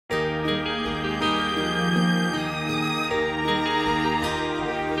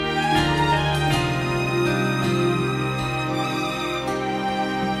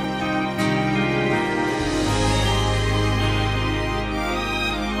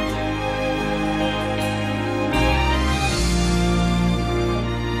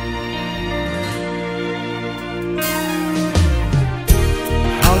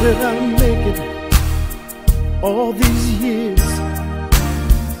did I make it all these years?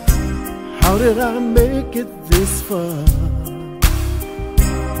 How did I make it this far?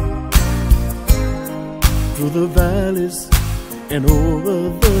 Through the valleys and over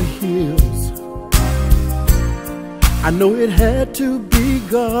the hills, I know it had to be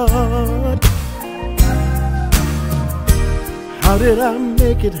God. How did I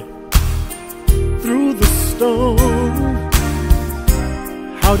make it through the storm?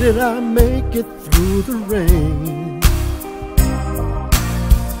 How did I make it through the rain?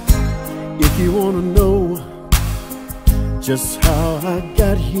 If you want to know just how I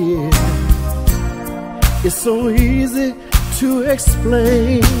got here, it's so easy to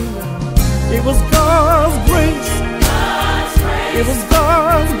explain. It was God's grace. God's grace. It was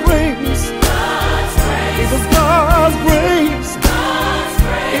God's grace. God's grace. It was God's grace. God's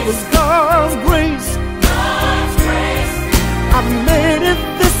grace. It was God's grace. God's grace. I made it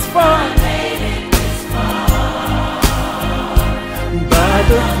this far. I made it this far. By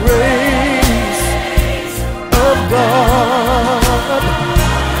the grace of God.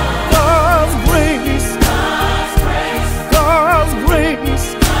 God's grace. God's grace. God's grace.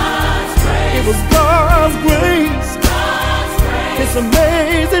 God's grace. It was God's grace. God's grace. His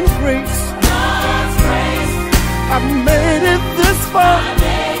amazing grace. God's grace. I made it this far. I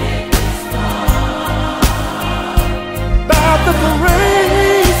made it this far. By the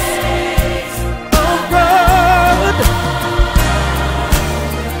grace of God.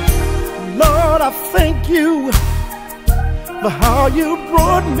 Lord, I thank you for how you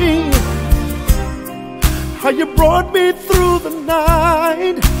brought me through the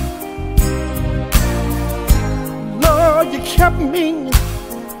night. Lord, you kept me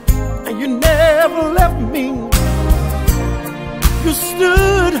and you never left me. You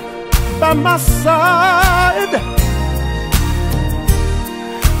stood by my side.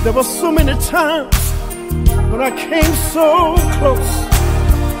 There were so many times when I came so close.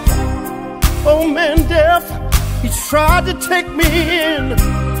 Oh man, death, he tried to take me in.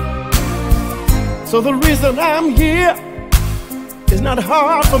 So the reason I'm here is not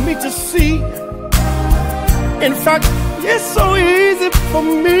hard for me to see. In fact, it's so easy for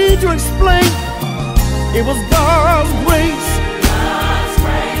me to explain. It was God's grace. God's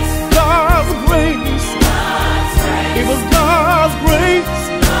grace. God's grace. God's grace. It was God's grace.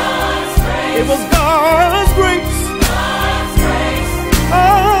 God's grace. It was God's grace. God's grace. I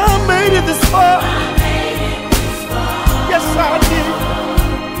made it this far. I made it this far. Yes, I did.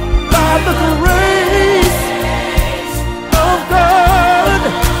 By the grace of God.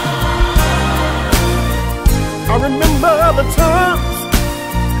 I remember the times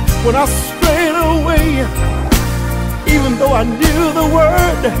when I strayed away. Even though I knew the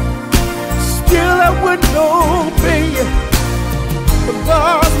word, still I wouldn't obey. But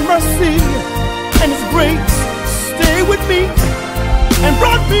God's mercy and His grace stayed with me and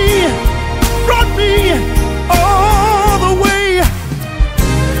brought me all the way.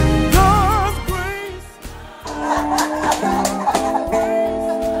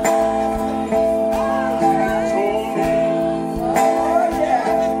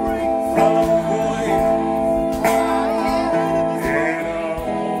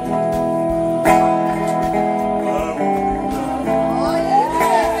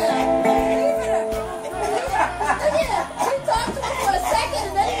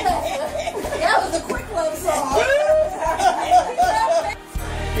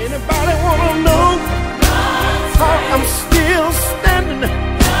 Anybody wanna know how I'm still standing?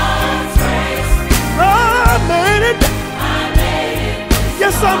 God's grace. I made it.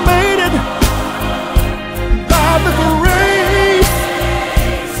 Yes, I made it. By the grace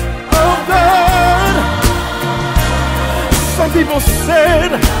of God. Some people said,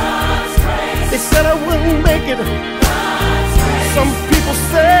 they said I wouldn't make it. Some people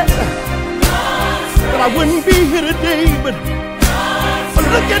said that I wouldn't be here today, but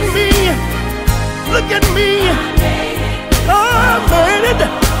look at me, I made it,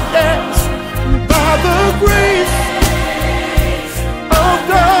 yes, by the grace of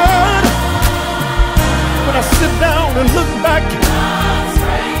God. When I sit down and look back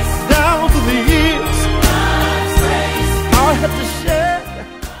down through the years I had to share.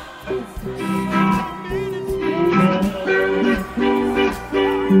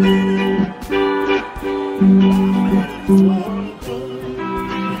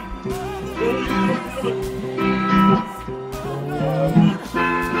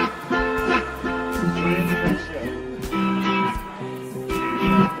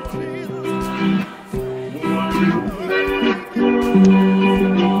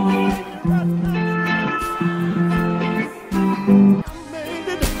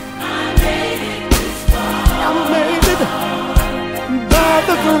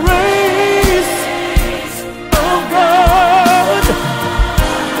 the rain.